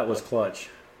yeah, that was clutch.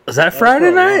 Was that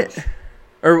Friday night?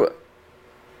 Or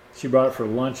she brought it for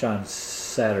lunch on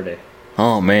Saturday.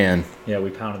 Oh man. Yeah, we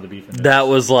pounded the beef and noodles. That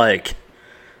was like.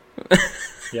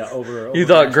 Yeah, over. You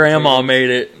thought Grandma made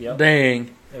it? Yep.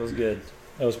 Dang. It was good.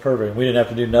 It was perfect. We didn't have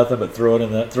to do nothing but throw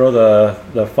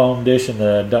the foam dish in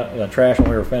the trash when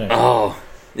we were finished. Oh,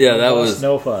 yeah, that was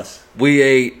no fuss. We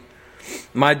ate.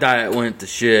 My diet went to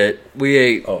shit. We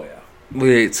ate. Oh yeah.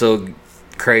 We ate so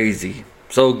crazy,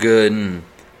 so good, and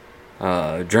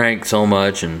drank so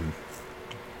much, and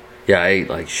yeah, I ate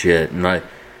like shit. And I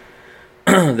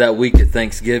that week of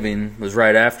Thanksgiving was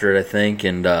right after it, I think,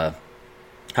 and I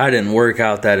didn't work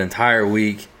out that entire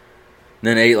week.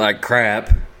 Then ate like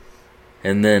crap,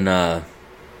 and then I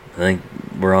think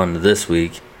we're on to this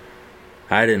week.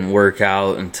 I didn't work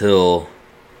out until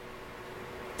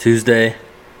Tuesday.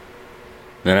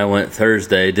 Then I went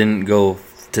Thursday, didn't go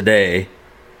today.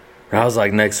 I was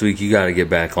like, next week you got to get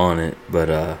back on it,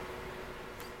 but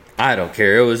I don't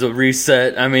care. It was a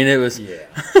reset. I mean, it was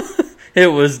it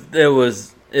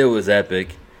was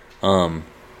epic.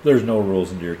 There's no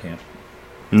rules in deer camp.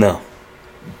 No.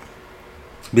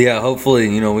 But yeah, hopefully,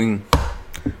 we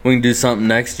can do something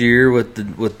next year with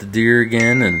the deer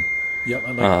again, and yep,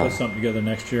 I'd like to put something together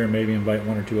next year and maybe invite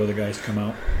one or two other guys to come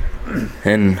out.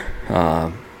 And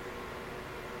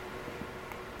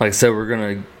like I said, we're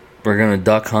gonna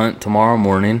duck hunt tomorrow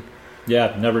morning. Yeah,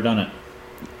 I've never done it.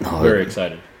 Very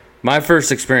excited. My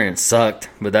first experience sucked,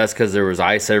 but that's because there was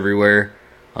ice everywhere.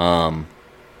 So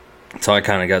I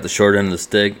kind of got the short end of the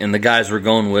stick. And the guys we're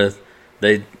going with,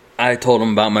 I told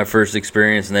them about my first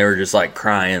experience, and they were just like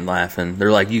crying, laughing.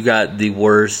 They're like, "You got the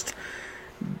worst.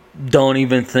 Don't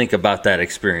even think about that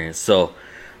experience." So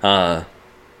I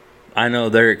know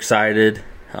they're excited.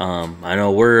 I know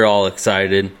we're all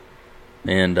excited.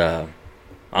 And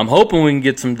I'm hoping we can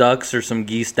get some ducks or some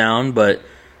geese down, but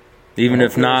even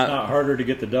if not... It's not harder to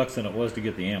get the ducks than it was to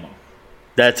get the ammo.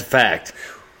 That's a fact.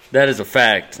 That is a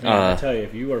fact. I tell you,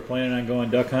 if you are planning on going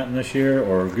duck hunting this year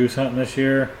or goose hunting this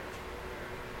year,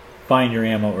 find your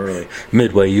ammo early.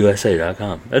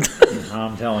 MidwayUSA.com.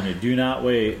 I'm telling you, do not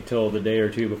wait until the day or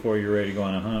two before you're ready to go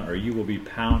on a hunt, or you will be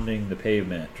pounding the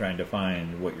pavement trying to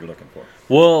find what you're looking for.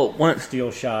 Well,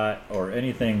 steel shot or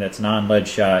anything that's non-lead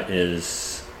shot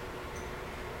is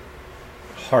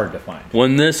hard to find.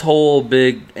 When this whole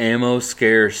big ammo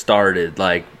scare started,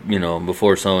 like,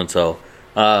 before so-and-so,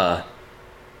 I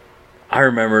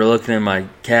remember looking in my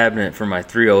cabinet for my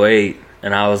 308,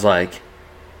 and I was like,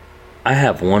 I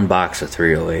have one box of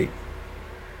 308.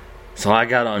 So I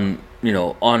got on the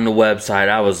website.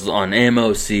 I was on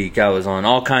AmmoSeek. I was on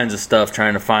all kinds of stuff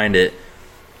trying to find it.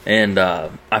 And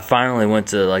I finally went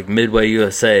to like Midway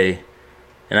USA,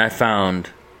 and I found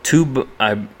it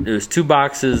was 2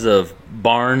 boxes of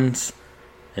Barnes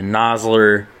and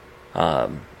Nosler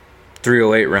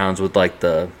 308 rounds with like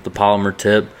the polymer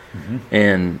tip,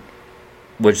 and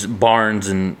which Barnes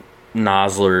and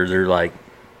Nosler, they're like,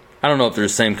 I don't know if they're the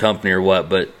same company or what,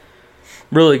 but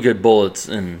really good bullets.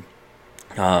 And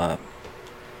I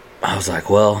was like,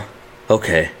 well,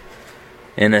 okay.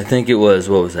 And I think it was,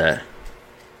 what was that?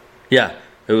 Yeah,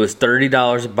 it was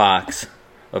 $30 a box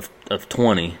of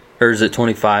 20. Or is it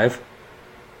 25?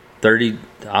 30,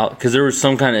 because there was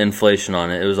some kind of inflation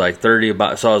on it. It was like 30 a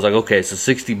box. So I was like, okay, so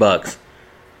 $60.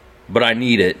 But I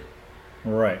need it.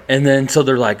 Right. And then so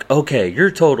they're like, okay, your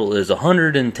total is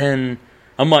 110.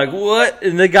 I'm like, what?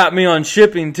 And they got me on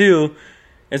shipping too.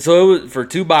 And so it was, for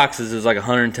 2 boxes, it was like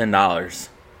 $110.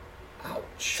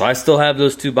 Ouch. So I still have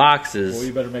those 2 boxes. Well,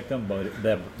 you better make them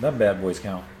bad boys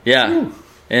count. Yeah. Whew.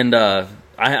 And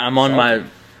I'm on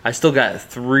I still got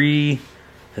 3,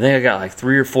 I think I got like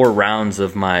 3 or 4 rounds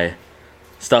of my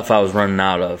stuff I was running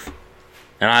out of.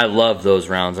 And I love those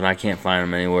rounds, and I can't find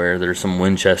them anywhere. There's some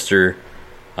Winchester.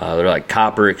 They're like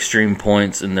copper extreme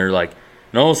points, and they're like,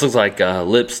 it almost looks like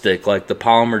lipstick. Like the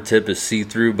polymer tip is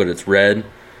see-through, but it's red.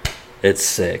 It's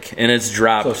sick. And it's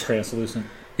dropped. So it's translucent.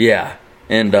 Yeah.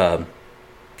 And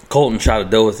Colton shot a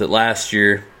doe with it last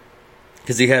year.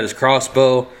 because he had his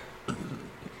crossbow,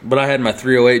 but I had my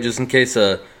 308 just in case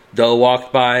a doe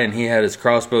walked by, and he had his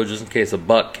crossbow just in case a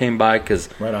buck came by, because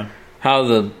Right on. how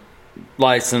the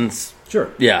license,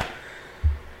 Sure. yeah.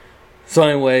 So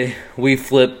anyway, we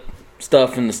flip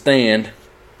stuff in the stand.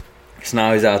 So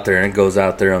now he's out there, and it goes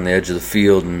out there on the edge of the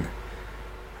field, and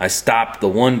I stopped the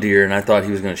one deer, and I thought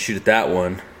he was going to shoot at that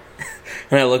one.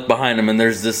 And I look behind him, and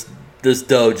there's this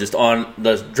doe just on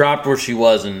the dropped where she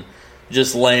was, and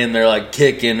just laying there like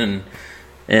kicking,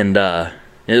 and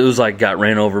it was like got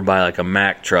ran over by like a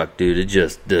Mack truck, dude. It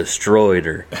just destroyed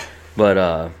her.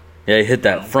 But yeah, he hit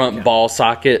that front ball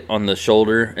socket on the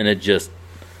shoulder, and it just,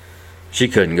 she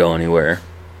couldn't go anywhere.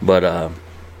 But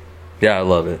yeah, I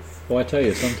love it. Well, I tell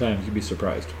you, sometimes you'd be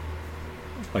surprised.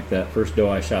 Like that first doe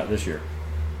I shot this year.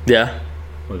 Yeah,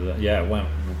 Yeah,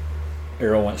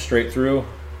 arrow went straight through,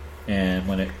 and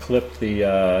when it clipped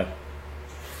the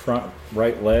front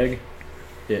right leg,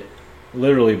 it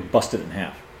literally busted it in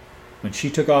half. When she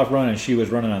took off running, she was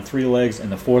running on 3 legs,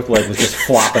 and the 4th leg was just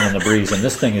flopping in the breeze, and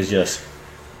this thing is just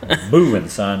moving,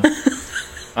 son.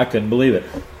 I couldn't believe it.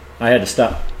 I had to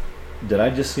stop. Did I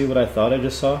just see what I thought I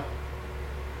just saw?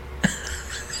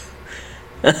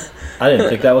 I didn't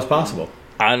think that was possible.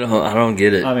 I don't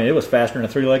get it. I mean, it was faster than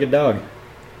a 3-legged dog.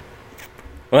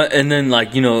 Well, and then,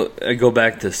 like, you know, I go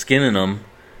back to skinning them,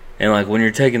 and like when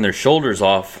you're taking their shoulders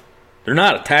off, they're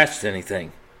not attached to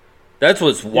anything. That's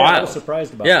what's wild. I was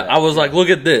surprised about yeah, that. I was like, look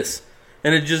at this.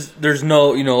 And it just, there's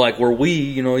no, you know, like where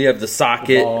you have the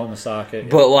socket. The ball in the socket.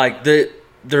 But like,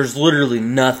 there's literally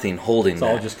nothing holding It's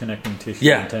that. all just connecting tissue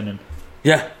Yeah. and tendon.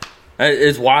 Yeah.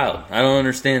 It's wild. I don't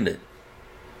understand it.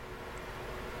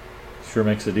 Sure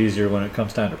makes it easier when it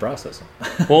comes time to process them.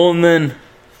 Well, and then,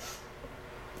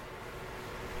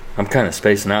 I'm kind of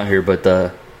spacing out here, but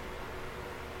I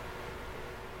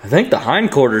think the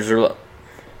hindquarters are,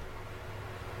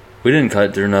 we didn't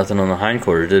cut through nothing on the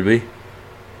hindquarters, did we?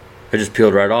 It just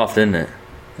peeled right off, didn't it?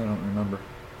 I don't remember.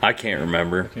 I can't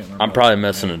remember. can't remember. I'm probably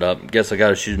messing it up. Guess I got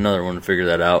to shoot another one to figure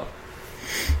that out.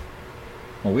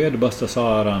 Well, we had to bust a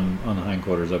saw out on the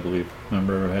hindquarters, I believe.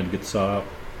 Remember, I had to get the saw out.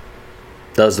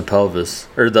 That was the pelvis,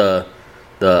 or the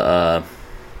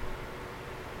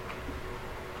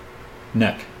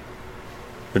Neck.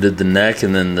 we did the neck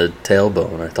and then the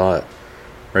tailbone. I thought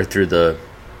right through the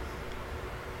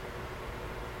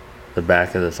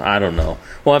back of this. I don't know.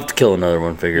 We'll have to kill another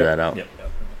one. Figure that out. Yep.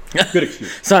 Good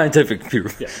excuse. Scientific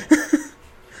computer. Yeah. A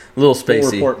little We'll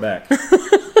spacey. report back.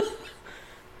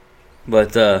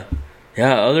 But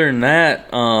yeah, other than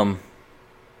that,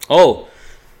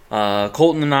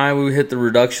 Colton and I, we hit the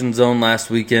reduction zone last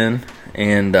weekend,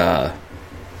 and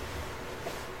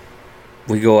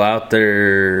we go out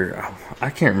there. I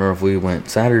can't remember if we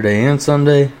went Saturday and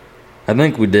Sunday. I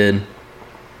think we did.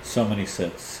 So many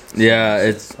sits. Yeah,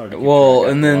 it's hard to keep well,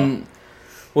 track and after a then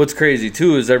what's crazy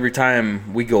too is every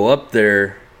time we go up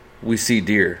there, we see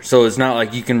deer. So it's not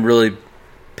like you can really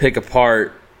pick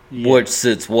apart Yeah. which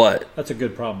sits what. That's a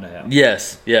good problem to have.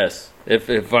 Yes.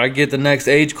 If I get the next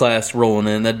age class rolling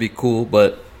in, that'd be cool.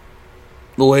 But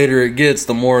the later it gets,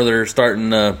 the more they're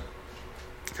starting to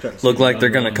look like they're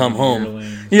gonna come home.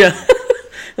 Yearlings.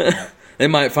 Yeah, they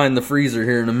might find the freezer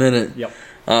here in a minute. Yep.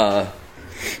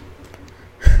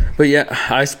 But yeah,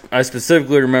 I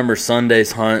specifically remember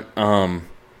Sunday's hunt.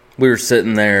 We were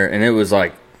sitting there, and it was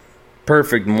like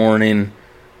perfect morning,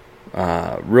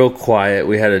 real quiet.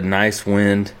 We had a nice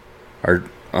wind,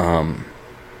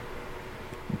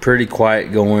 pretty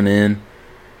quiet going in,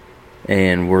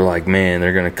 and we're like, man,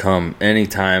 they're gonna come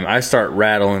anytime. I start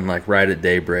rattling like right at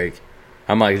daybreak.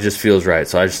 I'm like, it just feels right,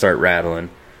 so I just start rattling.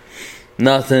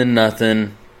 Nothing,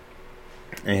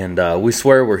 and we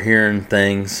swear we're hearing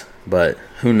things, but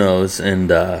who knows?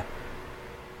 And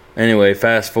anyway,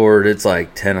 fast forward, it's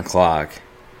like 10 o'clock,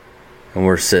 and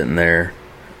we're sitting there,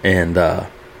 and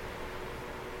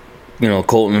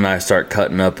Colton and I start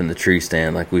cutting up in the tree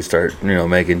stand, like we start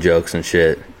making jokes and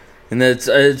shit, and I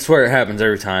swear it happens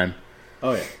every time.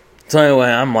 Oh yeah. So anyway,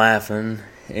 I'm laughing,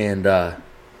 and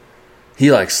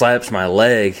he like slaps my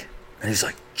leg, and he's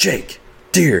like, Jake,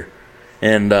 deer.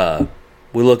 And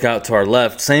we look out to our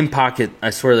left, same pocket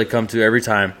I swear they come to every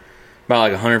time, about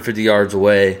like 150 yards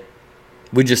away.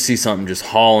 We just see something just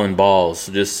hauling balls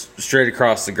just straight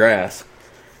across the grass.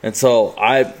 And so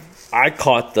I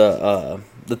caught the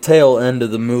tail end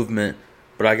of the movement,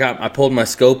 but I pulled my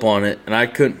scope on it, and I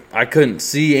couldn't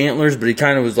see antlers, but he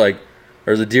kind of was like,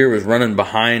 or the deer was running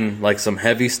behind like some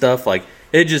heavy stuff. Like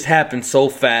it just happened so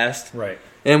fast. Right.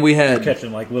 And we had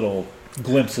Catching like little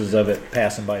glimpses of it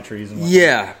passing by trees and whatnot.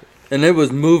 yeah, and it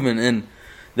was moving. And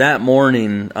that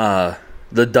morning,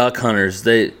 the duck hunters,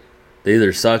 they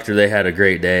either sucked or they had a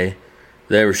great day.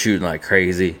 they were shooting like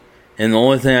crazy. And the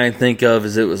only thing I can think of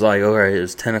is it was like, okay, it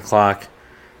was 10 o'clock.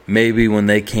 Maybe when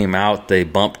they came out, they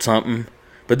bumped something.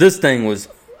 But this thing was,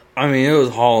 it was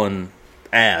hauling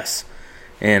ass.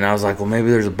 And I was like, well, maybe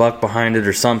there's a buck behind it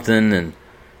or something. And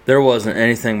there wasn't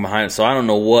anything behind it. So I don't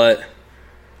know what.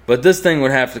 But this thing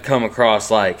would have to come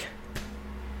across like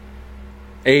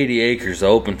 80 acres of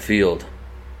open field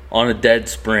on a dead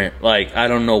sprint. Like, I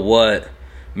don't know what.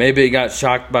 Maybe it got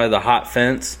shocked by the hot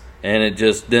fence and it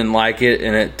just didn't like it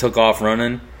and it took off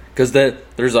running. Because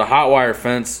there's a hot wire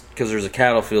fence because there's a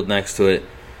cattle field next to it.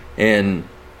 And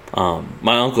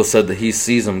my uncle said that he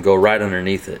sees them go right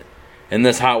underneath it. And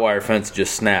this hot wire fence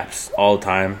just snaps all the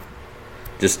time.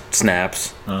 Just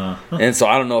snaps. And so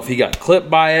I don't know if he got clipped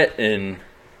by it and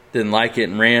didn't like it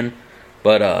and ran.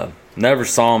 But never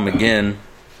saw him again.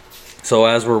 So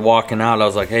as we're walking out, I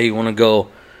was like, hey, you want to go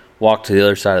walk to the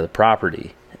other side of the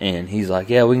property? And he's like,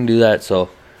 yeah, we can do that. So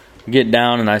we get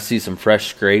down and I see some fresh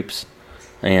scrapes.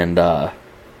 And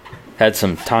had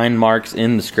some tine marks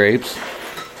in the scrapes,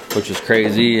 which is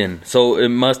crazy. And so it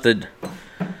must have,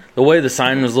 the way the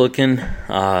sign was looking,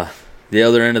 the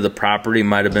other end of the property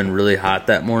might have been really hot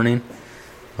that morning.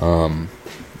 But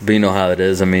you know how it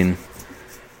is. I mean,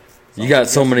 you got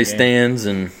so many stands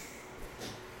and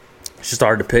it's just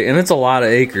hard to pick. And it's a lot of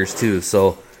acres too.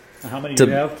 So how many do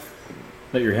you have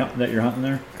that you're hunting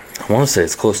there? I want to say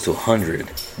it's close to 100.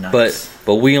 Nice.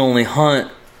 But we only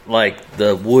hunt like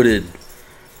the wooded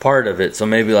part of it, so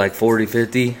maybe like 40,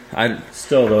 50.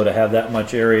 Still though, to have that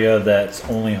much area that's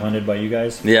only hunted by you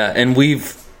guys. Yeah, and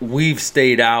we've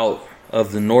stayed out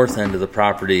of the north end of the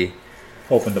property,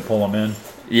 hoping to pull them in.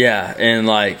 Yeah, and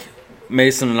like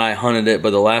Mason and I hunted it,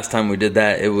 but the last time we did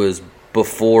that, it was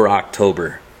before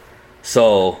October,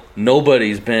 so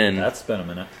nobody's been. That's been a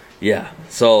minute. Yeah,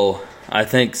 so I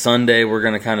think Sunday we're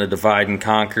gonna kind of divide and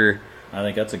conquer. I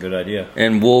think that's a good idea.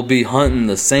 And we'll be hunting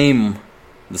the same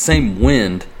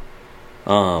wind,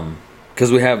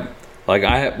 because we have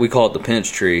we call it the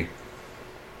pinch tree,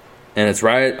 and it's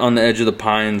right on the edge of the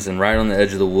pines and right on the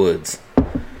edge of the woods.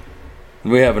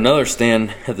 We have another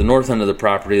stand at the north end of the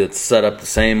property that's set up the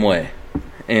same way,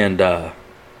 and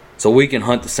so we can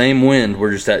hunt the same wind.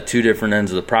 We're just at two different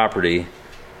ends of the property.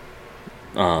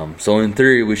 So in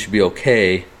theory, we should be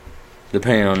okay,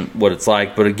 depending on what it's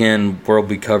like. But again, we'll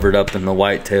be covered up in the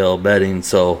whitetail bedding,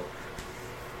 so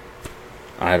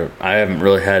I haven't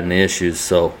really had any issues.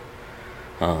 So,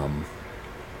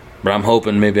 but I'm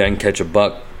hoping maybe I can catch a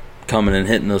buck coming and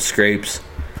hitting those scrapes.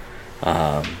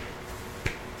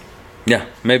 Yeah,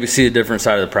 maybe see a different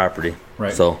side of the property.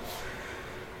 Right. So,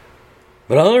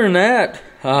 but other than that,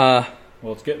 well,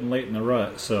 it's getting late in the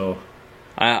rut, so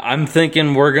I'm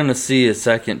thinking we're gonna see a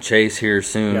second chase here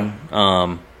soon.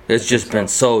 Yeah. It's just been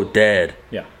so dead.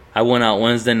 Yeah. I went out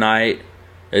Wednesday night.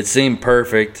 It seemed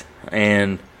perfect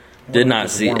and did not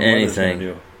see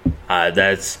anything.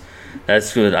 That's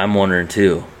good. I'm wondering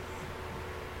too.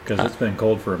 Because it's been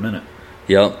cold for a minute.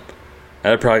 Yep.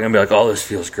 They're probably gonna be like, "Oh, this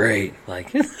feels great."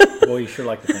 Like, well, you sure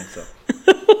like to think so.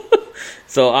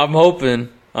 So I'm hoping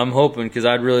because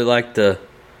I'd really like to,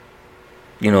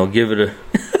 give it a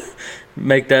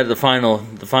make that the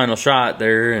final shot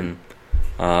there, and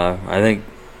I think.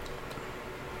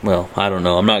 Well, I don't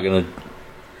know. I'm not gonna.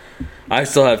 I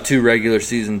still have 2 regular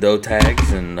season doe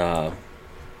tags, and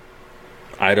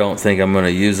I don't think I'm gonna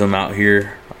use them out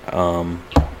here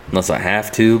unless I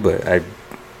have to. But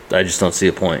I just don't see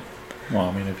a point. Well,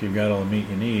 I mean, if you've got all the meat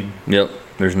you need, Yep,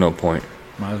 there's no point.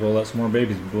 Might as well let some more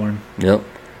babies be born. Yep,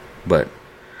 but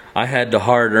I had to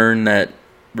hard earn that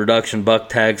reduction buck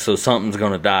tag, so something's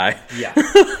gonna die. Yeah.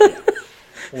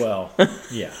 Well,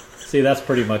 yeah. See, that's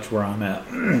pretty much where I'm at.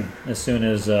 As soon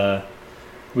as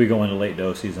we go into late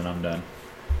doe season, I'm done.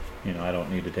 I don't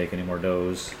need to take any more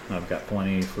does. I've got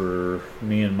plenty for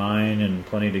me and mine, and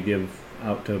plenty to give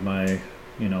out to my,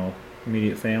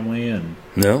 immediate family, and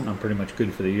I'm pretty much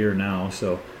good for the year now.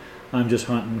 So I'm just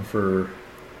hunting for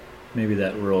maybe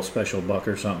that real special buck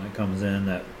or something that comes in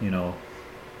that,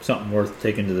 something worth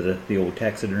taking to the old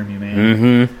taxidermy man.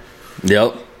 Mm-hmm.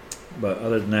 Yep. But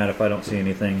other than that, if I don't see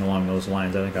anything along those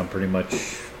lines, I think I'm pretty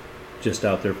much just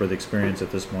out there for the experience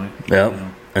at this point. Yep.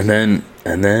 And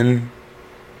then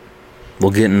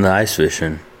we'll get into ice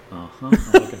fishing. I'm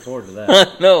looking forward to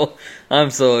that. No,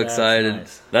 I'm so excited.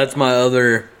 Nice. That's my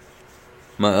other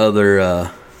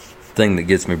thing that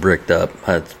gets me bricked up.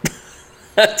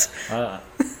 That's I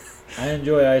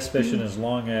enjoy ice fishing as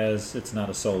long as it's not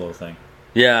a solo thing.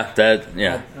 Yeah.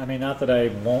 I mean, not that I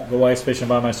won't go ice fishing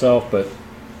by myself, but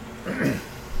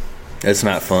it's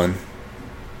not fun.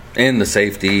 And the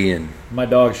safety and My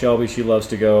dog Shelby, she loves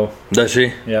to go. does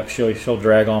she? Yep, she'll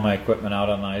drag all my equipment out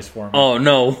on the ice for me. Oh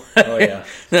no. Oh, yeah,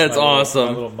 That's my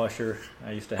awesome. little musher.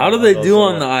 I used to. How have do one they of those do little-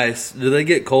 on the ice? Do they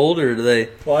get cold or do they?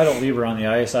 Well, I don't leave her on the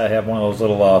ice. I have one of those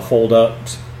little fold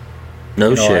ups.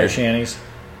 No Ice shit. shanties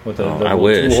with the Oh, I little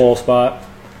wish. 2-hole spot.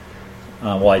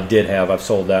 Well, I did have. I've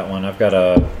sold that one. I've got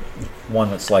a one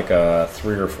that's like a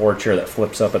 3 or 4 chair that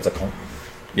flips up. It's a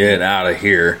Get out of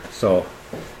here. so.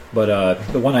 But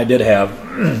the one I did have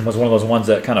was one of those ones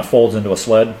that kind of folds into a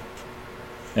sled,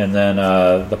 and then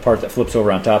the part that flips over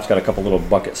on top's got a couple little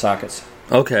bucket sockets,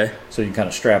 Okay. so you can kind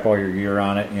of strap all your gear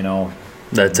on it. You know,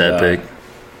 That's And, epic.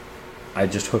 I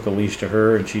just hook a leash to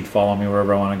her, and she'd follow me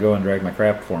wherever I want to go and drag my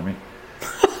crap for me.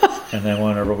 And then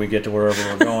whenever we get to wherever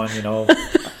we're going, you know,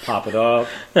 I pop it up.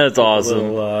 That's put a awesome.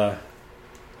 little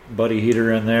buddy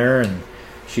heater in there, and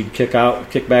she'd kick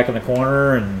back in the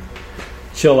corner, and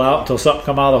chill out until something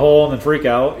come out of the hole, and then freak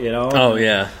out. You know. Oh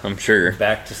yeah, I'm sure.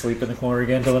 Back to sleep in the corner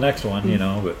again till the next one. You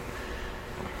know, but.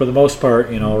 For the most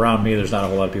part, you know, around me, there's not a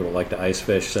whole lot of people that like to ice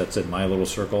fish. That's in my little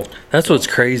circle. That's what's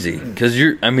crazy because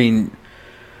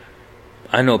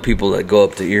I know people that go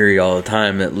up to Erie all the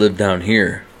time that live down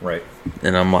here, Right.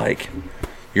 and I'm like,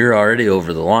 you're already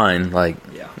over the line, like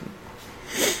Yeah.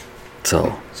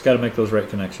 so. Just got to make those right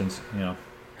connections, you know.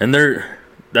 And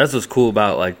that's what's cool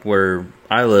about like where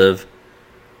I live,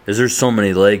 is there's so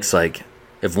many lakes. Like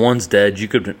if one's dead, you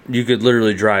could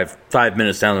literally drive 5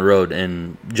 minutes down the road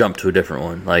and jump to a different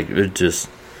one. Like it's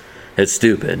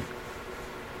stupid.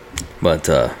 But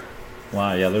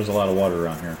Wow, yeah, there's a lot of water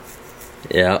around here.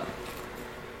 yeah.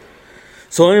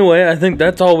 So anyway, I think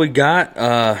that's all we got.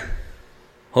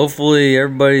 Hopefully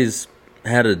everybody's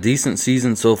had a decent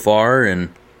season so far, and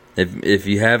if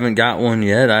you haven't got one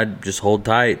yet, I'd just hold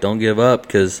tight. Don't give up,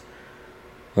 because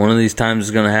one of these times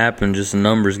is going to happen. Just a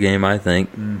numbers game, I think.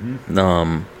 Mm-hmm.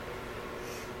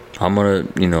 I'm going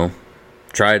to,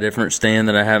 try a different stand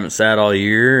that I haven't sat all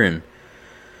year, and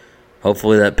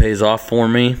hopefully that pays off for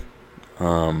me.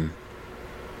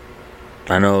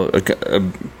 I know,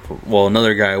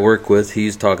 another guy I work with,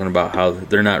 he's talking about how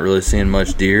they're not really seeing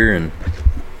much deer, and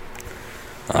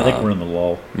I think we're in the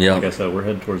lull. yeah. Like I said, we're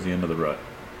heading towards the end of the rut.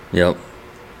 Yep.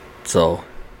 So,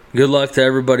 good luck to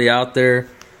everybody out there.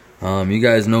 You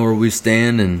guys know where we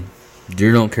stand, and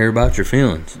deer don't care about your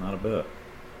feelings. Not a bit.